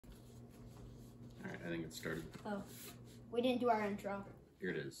think it started. Oh, we didn't do our intro.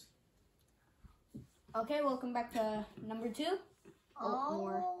 Here it is. Okay, welcome back to number 2.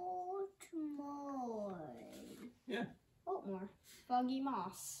 Aultmore. Yeah. Aultmore. Foggy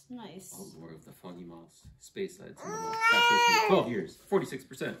Moss. Nice. Aultmore of the Foggy Moss. Speyside Cinema. Scotch Whisky. 12 years.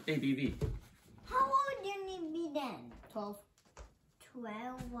 46% ABV. How old do you need to be then? 12.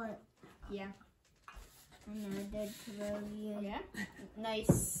 12? What? Yeah. Another 12 years. Yeah.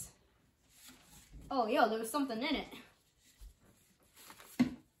 Nice. Oh, yo, there was something in it.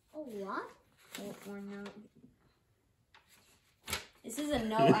 Oh, what? Aultmore note. This is a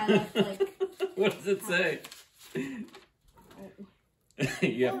note I left, like... What does it say?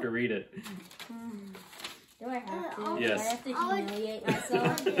 You have to read it. Do I have to? Yes. Do I have to humiliate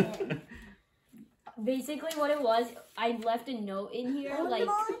myself? Basically, what it was, I left a note in here, like...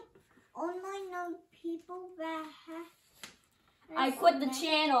 Online note people that have... I quit the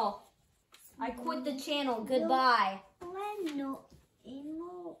channel. I quit the channel. Goodbye. No,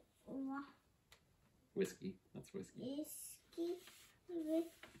 emo, Whiskey. That's whiskey. whiskey with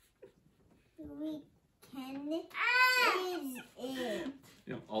weekend is it.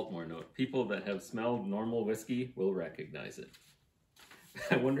 You know, Aultmore note. People that have smelled normal whiskey will recognize it.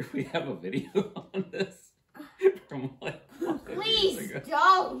 I wonder if we have a video on this. From like Please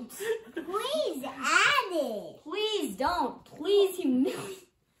don't. Please add it. Please don't. Please humiliate.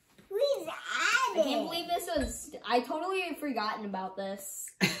 Please add it. I can't believe this was... I totally had forgotten about this.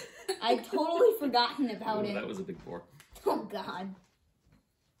 I totally forgotten about it. That was a big pour. Oh, God.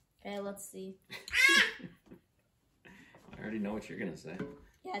 Okay, let's see. I already know what you're going to say.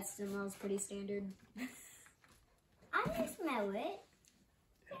 Yeah, it smells pretty standard. I can smell it.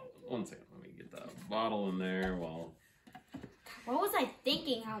 One second, let me get the bottle in there while... What was I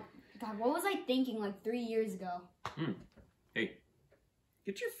thinking? God, what was I thinking like 3 years ago? Hey,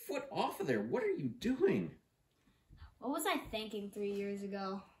 get your foot off of there. What are you doing? What was I thinking 3 years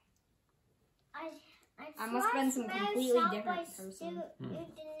ago? I must have been some completely different person.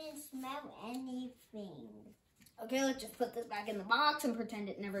 It didn't smell anything. Okay, let's just put this back in the box and pretend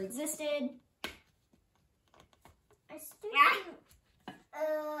it never existed. I still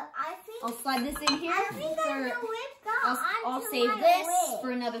I think I'll slide this in here. I think I know it got I'll onto save my this lip.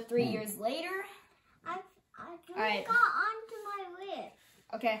 for another 3 years later. I Alright. got onto my lip.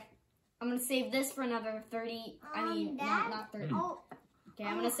 Okay, I'm gonna save this for another 30. I mean, Dad? not 30. Oh, Okay,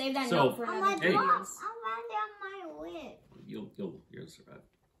 I'm gonna save that So- note for oh another my 3 God! years. I landed on my lip. You'll survive.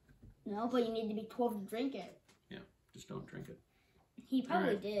 No, but you need to be 12 to drink it. Yeah, just don't drink it. He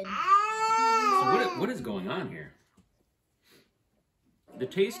probably Alright. did. So what is going on here? The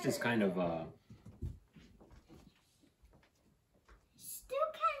taste is kind of Still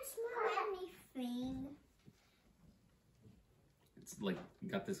can't smell anything. it's like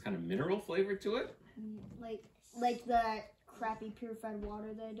got this kind of mineral flavor to it. Like the crappy purified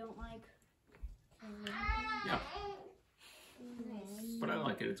water that I don't like. Yeah, but I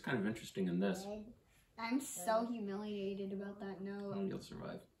like it. It's kind of interesting in this. I'm so humiliated about that note. You'll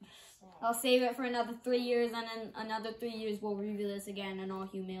survive. I'll save it for another 3 years, and then another 3 years we'll review this again, and I'll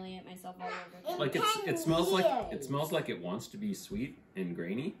humiliate myself all over again. Like it smells like it wants to be sweet and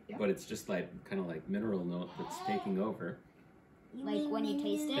grainy, but it's just like kind of like mineral note that's taking over. Like when you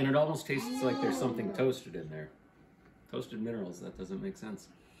taste And it. it almost tastes like there's something toasted in there. Toasted minerals. That doesn't make sense.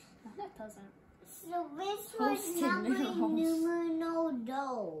 That doesn't. So this was Toasted number minerals. numero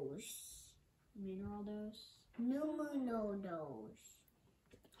dos. Mineral dose. Numero dos.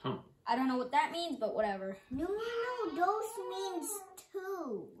 Huh. I don't know what that means, but whatever. Numero dos means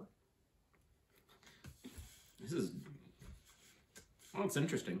 2. This is... Oh, it's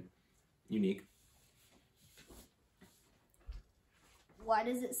interesting. Unique. Why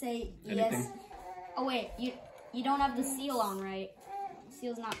does it say Anything? yes? Oh wait, you don't have the seal on right.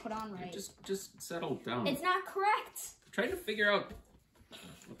 Seal's not put on right. Just settle down. It's not correct. I'm trying to figure out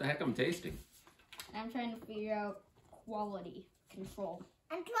what the heck I'm tasting. I'm trying to figure out quality control.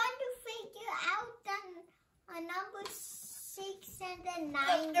 I'm trying to figure out a number 6 and a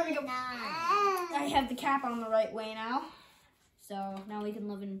 99. There we go. I have the cap on the right way now. So now we can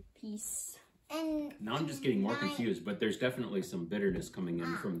live in peace. And Now I'm just getting more confused, but there's definitely some bitterness coming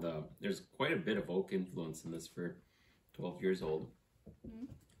in from the... There's quite a bit of oak influence in this for 12 years old.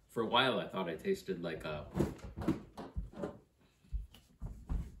 For a while, I thought I tasted like a...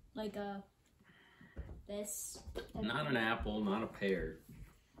 This. Not an apple, not a pear.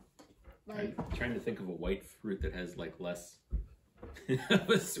 Like, I'm trying to think of a white fruit that has like less of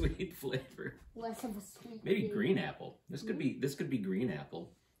a sweet flavor. less of a sweet. Maybe flavor. green apple. This could be green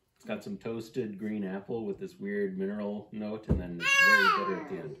apple. It's got some toasted green apple with this weird mineral note, and then it's very bitter at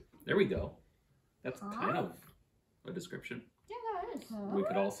the end. There we go. That's kind of a description. Yeah, that is. We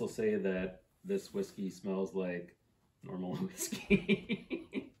could also say that this whiskey smells like normal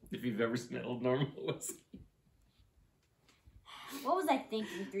whiskey. If you've ever smelled normal whiskey. What was I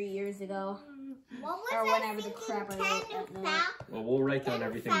thinking 3 years ago? What was Or I whenever the crap I wrote that night. Well, we'll write down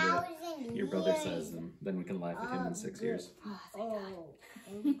everything that 10,000 your brother years. says, and then we can laugh at him in 6 years. Oh.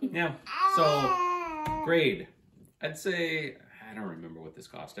 Yeah. So, grade. I'd say, I don't remember what this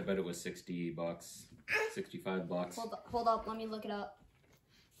cost. I bet it was $60, $65. Hold up, let me look it up.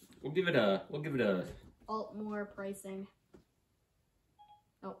 We'll give it a Aultmore pricing.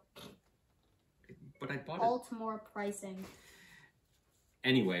 Oh, but I bought it. Aultmore pricing.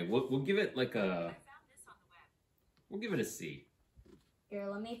 Anyway, we'll give it like a, we'll give it a C. Here,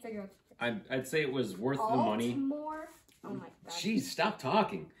 let me figure out. I'd say it was worth the money. Aultmore? Oh my god. Jeez, stop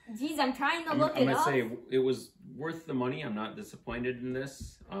talking. Jeez, I'm trying to I'm look it gonna up. say it was worth the money. I'm not disappointed in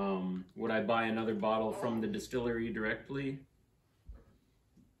this. Would I buy another bottle from the distillery directly?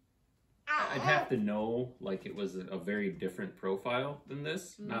 I'd have to know, like, it was a very different profile than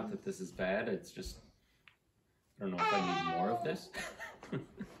this. Not that this is bad. It's just, I don't know if I need more of this.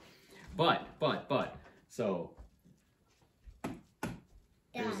 but, so,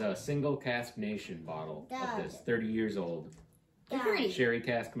 there's a single cask nation bottle of this, 30 years old. Pretty. Sherry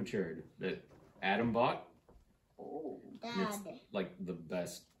cask matured that Adam bought. Oh, And it's like the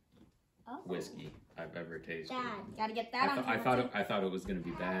best whiskey I've ever tasted. Dad. gotta get that on camera. I thought it was gonna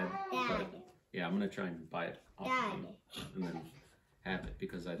be bad, Dad. but yeah, I'm gonna try and buy it off Dad. him and then have it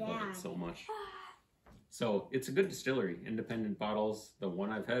because I love Dad. it so much. So it's a good distillery. Independent bottles. The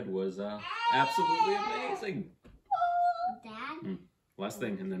one I've had was absolutely amazing. Dad, Last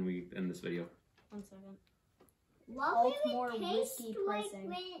thing, and then we end this video. 1 second. what Aultmore will it taste whiskey like pricing.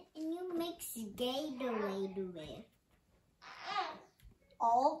 when you mix Gatorade with?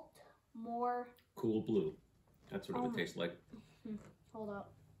 Aultmore. Cool blue. That's what it would Oh. taste like. Hold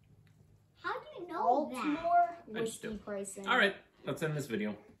up. How do you know that? Aultmore I just whiskey do. pricing. All right, let's end this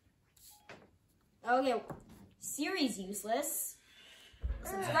video. Okay, series useless.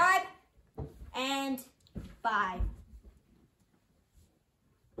 Subscribe and bye.